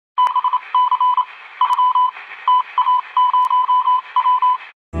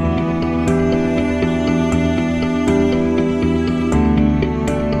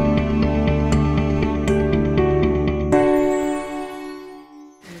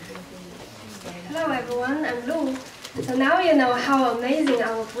Hello everyone, I'm Lu. So now you know how amazing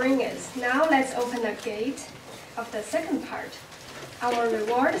our brain is. Now let's open the gate of the second part, our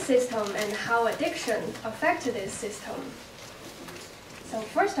reward system and how addiction affects this system. So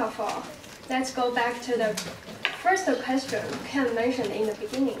first of all, let's go back to the first question Ken mentioned in the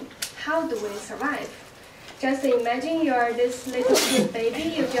beginning. How do we survive? Just imagine you are this little cute baby,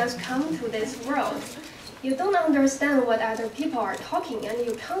 you just come to this world. You don't understand what other people are talking and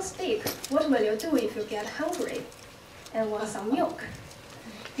you can't speak. What will you do if you get hungry and want some milk?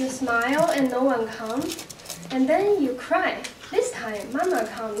 You smile and no one comes, and then you cry. This time, mama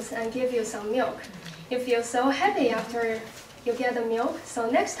comes and gives you some milk. You feel so happy after you get the milk, so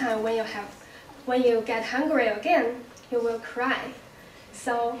next time when you get hungry again, you will cry.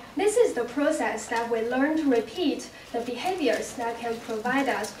 So this is the process that we learn to repeat the behaviors that can provide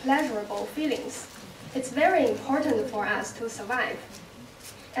us pleasurable feelings. It's very important for us to survive,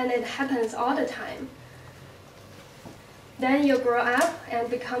 and it happens all the time. Then you grow up and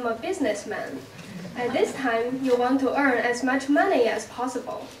become a businessman. At this time, you want to earn as much money as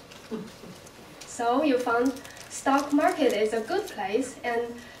possible. So you found stock market is a good place, and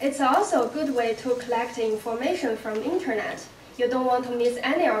it's also a good way to collect information from internet. You don't want to miss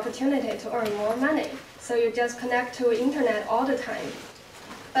any opportunity to earn more money, so you just connect to internet all the time.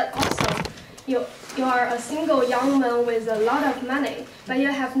 But also, you are a single young man with a lot of money, but you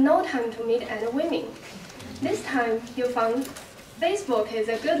have no time to meet any women. This time, you found Facebook is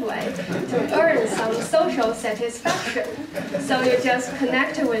a good way to earn some social satisfaction, so you just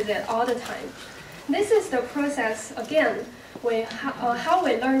connect with it all the time. This is the process, again, how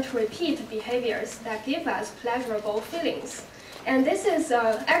we learn to repeat behaviors that give us pleasurable feelings. And this is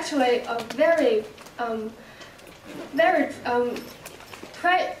actually a very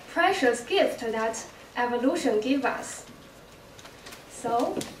precious gift that evolution gives us.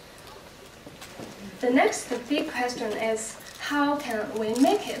 So, the next big question is, how can we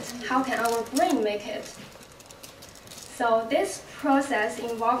make it? How can our brain make it? So this process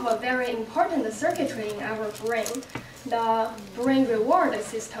involves a very important circuitry in our brain, the brain reward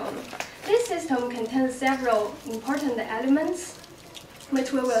system. This system contains several important elements,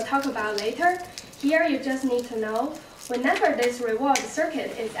 which we will talk about later. Here you just need to know, whenever this reward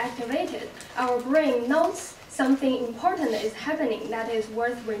circuit is activated, our brain knows something important is happening that is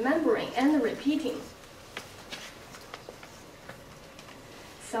worth remembering and repeating.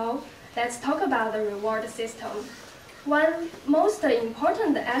 So let's talk about the reward system. One most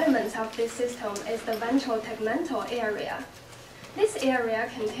important element of this system is the ventral tegmental area. This area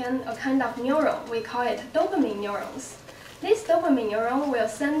contains a kind of neuron, we call it dopamine neurons. This dopamine neuron will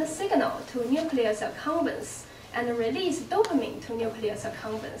send a signal to nucleus accumbens and release dopamine to nucleus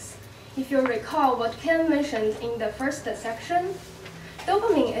accumbens. If you recall what Ken mentioned in the first section,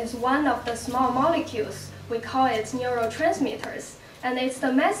 dopamine is one of the small molecules, we call it neurotransmitters. And it's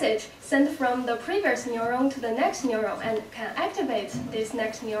the message sent from the previous neuron to the next neuron and can activate this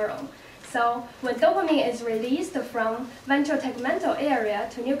next neuron. So when dopamine is released from ventral tegmental area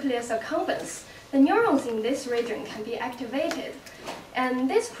to nucleus accumbens, the neurons in this region can be activated. And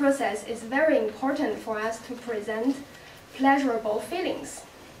this process is very important for us to present pleasurable feelings.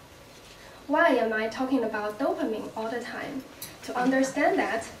 Why am I talking about dopamine all the time? To understand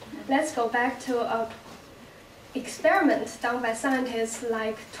that, let's go back to a experiment done by scientists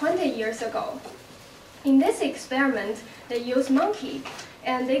like 20 years ago. In this experiment, they use monkey,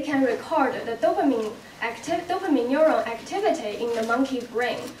 and they can record the dopamine neuron activity in the monkey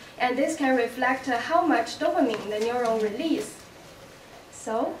brain, and this can reflect how much dopamine the neuron release.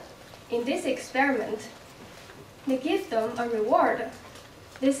 So, in this experiment, they give them a reward.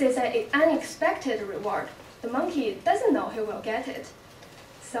 This is an unexpected reward. The monkey doesn't know he will get it.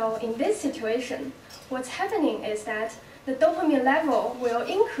 So in this situation, what's happening is that the dopamine level will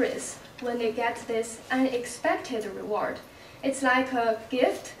increase when they get this unexpected reward. It's like a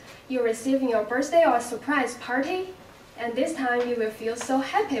gift you receive in your birthday or a surprise party, and this time you will feel so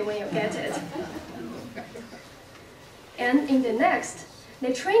happy when you get it. And in the next,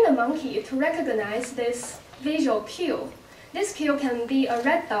 they train the monkey to recognize this visual cue. This cue can be a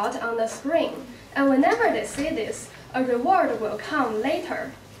red dot on the screen, and whenever they see this, a reward will come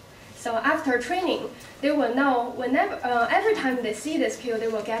later. So after training, they will know every time they see this cue, they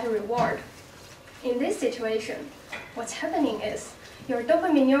will get a reward. In this situation, what's happening is your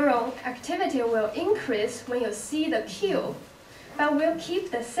dopamine neuron activity will increase when you see the cue, but will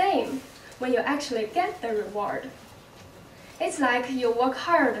keep the same when you actually get the reward. It's like you work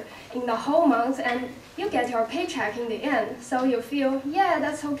hard in the whole month and you get your paycheck in the end, so you feel, yeah,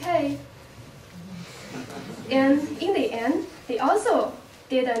 that's okay. And in the end, they also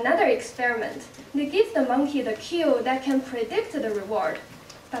did another experiment. They give the monkey the cue that can predict the reward,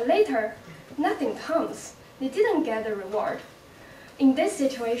 but later, nothing comes. They didn't get the reward. In this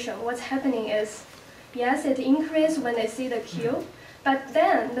situation, what's happening is, yes, it increases when they see the cue, but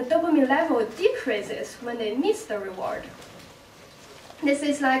then the dopamine level decreases when they miss the reward. This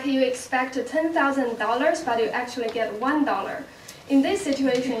is like you expect $10,000, but you actually get $1. In this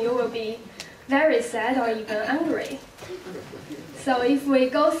situation, you will be very sad or even angry. So if we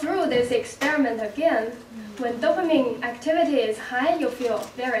go through this experiment again, when dopamine activity is high, you feel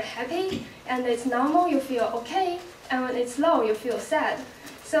very happy, and it's normal, you feel okay, and when it's low, you feel sad.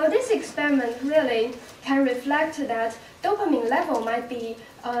 So this experiment really can reflect that dopamine level might be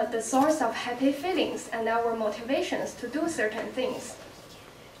the source of happy feelings and our motivations to do certain things.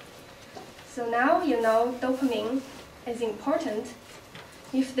 So now you know dopamine is important.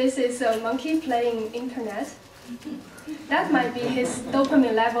 If this is a monkey playing internet, that might be his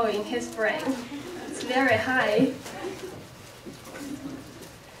dopamine level in his brain. It's very high.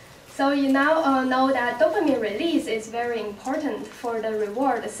 So you now know that dopamine release is very important for the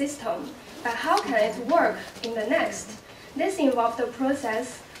reward system. But how can it work in the next? This involves a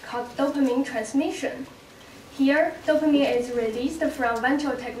process called dopamine transmission. Here, dopamine is released from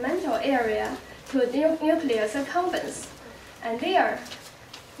ventral tegmental area to the nucleus accumbens. And there,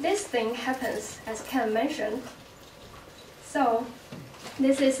 this thing happens, as Ken mentioned. So,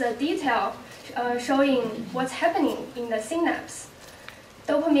 this is a detail showing what's happening in the synapse.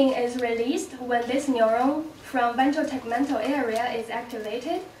 Dopamine is released when this neuron from ventral tegmental area is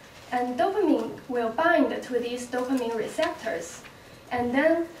activated, and dopamine will bind to these dopamine receptors, and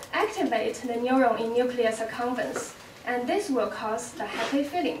then activate the neuron in nucleus accumbens, and this will cause the happy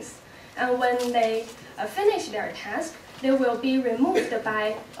feelings. And when they finish their task, they will be removed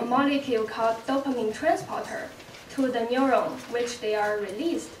by a molecule called dopamine transporter to the neuron, which they are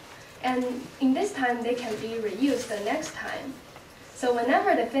released. And in this time, they can be reused the next time. So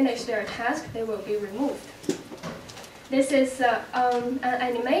whenever they finish their task, they will be removed. This is an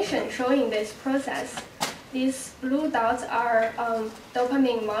animation showing this process. These blue dots are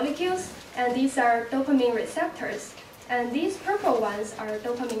dopamine molecules, and these are dopamine receptors. And these purple ones are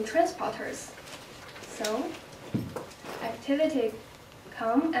dopamine transporters. So activity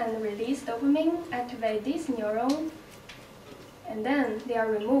come and release dopamine, activate this neuron, and then they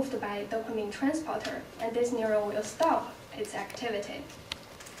are removed by dopamine transporter, and this neuron will stop its activity.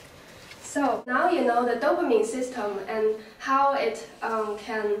 So now you know the dopamine system and how it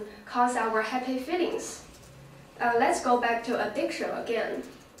can cause our happy feelings. Let's go back to addiction again.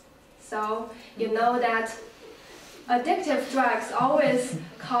 So you know that addictive drugs always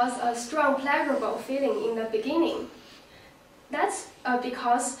cause a strong pleasurable feeling in the beginning. That's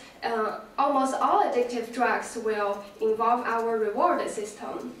because almost all addictive drugs will involve our reward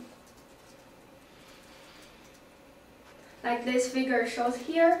system. Like this figure shows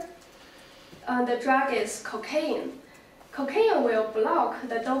here, the drug is cocaine. Cocaine will block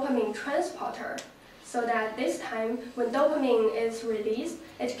the dopamine transporter, so that this time when dopamine is released,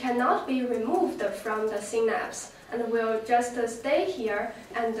 it cannot be removed from the synapse and will just stay here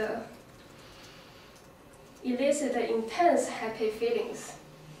and elicit intense happy feelings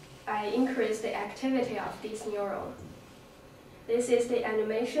by increase the activity of this neuron. This is the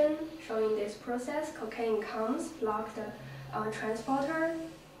animation showing this process. Cocaine comes, block the transporter.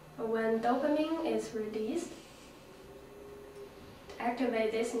 When dopamine is released,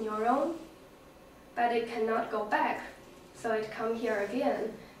 activate this neuron, but it cannot go back. So it comes here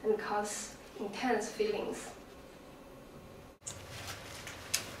again and cause intense feelings.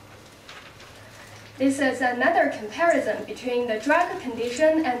 This is another comparison between the drug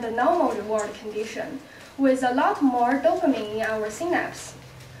condition and the normal reward condition. With a lot more dopamine in our synapse,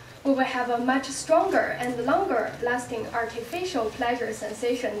 we will have a much stronger and longer lasting artificial pleasure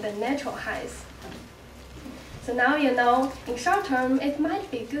sensation than natural highs. So now you know, in short term, it might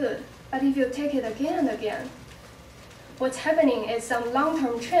be good, but if you take it again and again, what's happening is some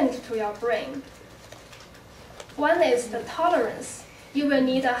long-term change to your brain. One is the tolerance. You will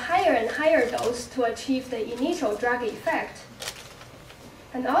need a higher and higher dose to achieve the initial drug effect.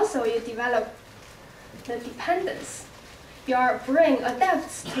 And also you develop the dependence. Your brain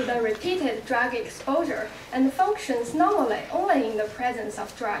adapts to the repeated drug exposure and functions normally only in the presence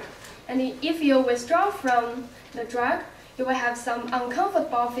of drug. And if you withdraw from the drug, you will have some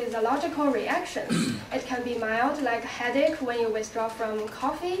uncomfortable physiological reactions. It can be mild, like a headache when you withdraw from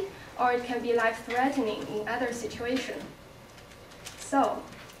coffee, or it can be life-threatening in other situations. So,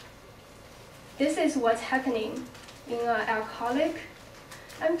 this is what's happening in an alcoholic.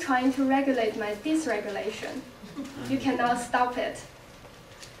 I'm trying to regulate my dysregulation. You cannot stop it.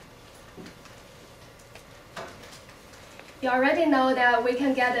 you already know that we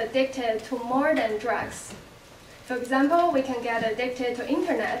can get addicted to more than drugs. For example, we can get addicted to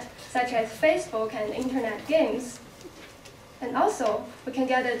internet, such as Facebook and internet games. And also, we can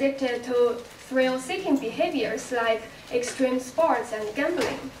get addicted to thrill-seeking behaviors like extreme sports and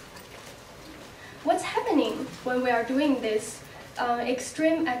gambling. What's happening when we are doing these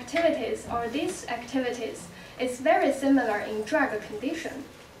extreme activities or these activities is very similar in drug condition.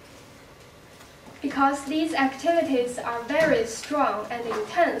 Because these activities are very strong and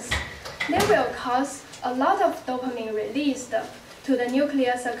intense, they will cause a lot of dopamine released to the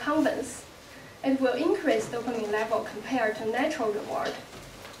nucleus accumbens. It will increase dopamine level compared to natural reward.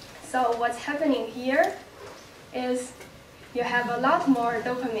 So what's happening here is you have a lot more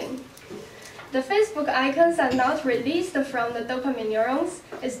dopamine. The Facebook icons are not released from the dopamine neurons.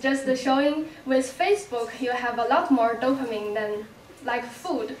 It's just showing with Facebook you have a lot more dopamine than like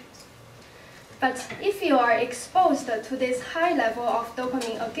food. But if you are exposed to this high level of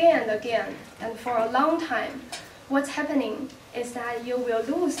dopamine again and again, and for a long time, what's happening is that you will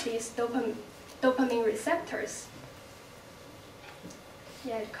lose these dopamine receptors.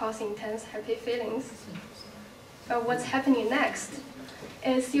 Yeah, it causes intense happy feelings. But what's happening next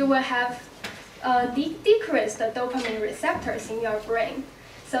is you will have decreased dopamine receptors in your brain.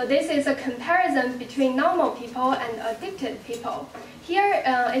 So this is a comparison between normal people and addicted people. Here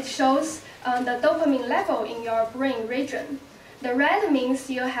it shows the dopamine level in your brain region. The red means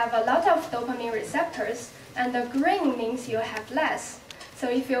you have a lot of dopamine receptors, and the green means you have less. So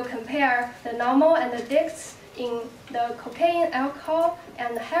if you compare the normal and addicts in the cocaine, alcohol,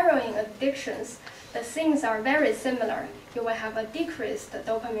 and heroin addictions, the things are very similar. You will have a decreased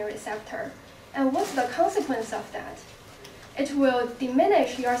dopamine receptor. And what's the consequence of that? It will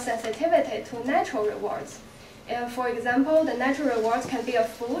diminish your sensitivity to natural rewards. For example, the natural rewards can be a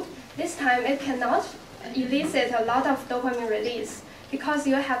food. This time it cannot elicit a lot of dopamine release. Because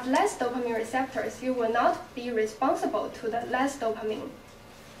you have less dopamine receptors, you will not be responsible to the less dopamine.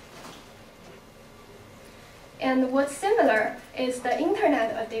 And what's similar is the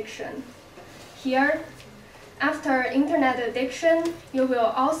internet addiction. Here, after internet addiction, you will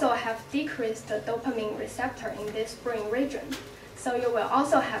also have decreased dopamine receptor in this brain region. So you will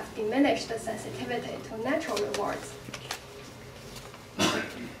also have diminished sensitivity to natural rewards.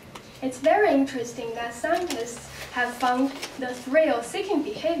 It's very interesting that scientists have found the thrill-seeking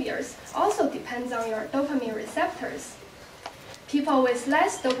behaviors also depends on your dopamine receptors. People with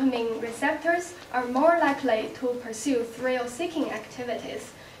less dopamine receptors are more likely to pursue thrill-seeking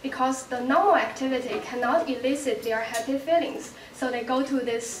activities because the normal activity cannot elicit their happy feelings, so they go to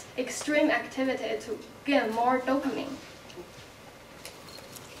this extreme activity to gain more dopamine.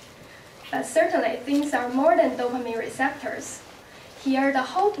 But certainly, things are more than dopamine receptors. Here, the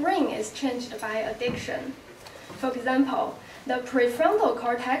whole brain is changed by addiction. For example, the prefrontal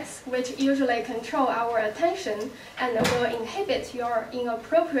cortex, which usually controls our attention and will inhibit your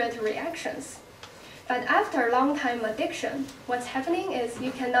inappropriate reactions. But after long-time addiction, what's happening is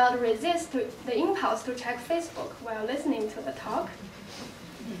you cannot resist the impulse to check Facebook while listening to the talk.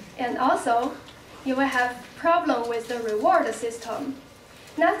 And also, you will have problem with the reward system.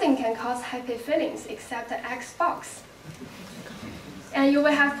 Nothing can cause happy feelings except the Xbox. And you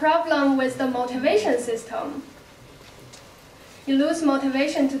will have problem with the motivation system. You lose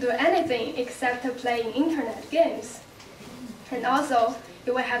motivation to do anything except playing internet games. And also,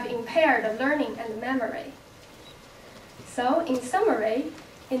 you will have impaired learning and memory. So, in summary,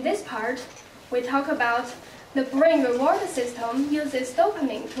 in this part, we talk about the brain reward system uses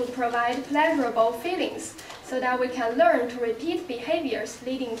dopamine to provide pleasurable feelings so that we can learn to repeat behaviors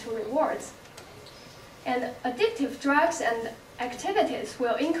leading to rewards. And addictive drugs and activities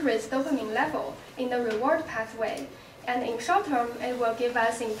will increase dopamine level in the reward pathway. And in short term, it will give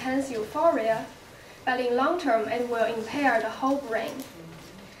us intense euphoria, but in long term, it will impair the whole brain.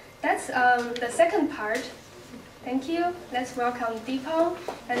 That's the second part. Thank you. Let's welcome Deepon,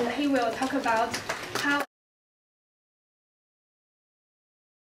 and he will talk about how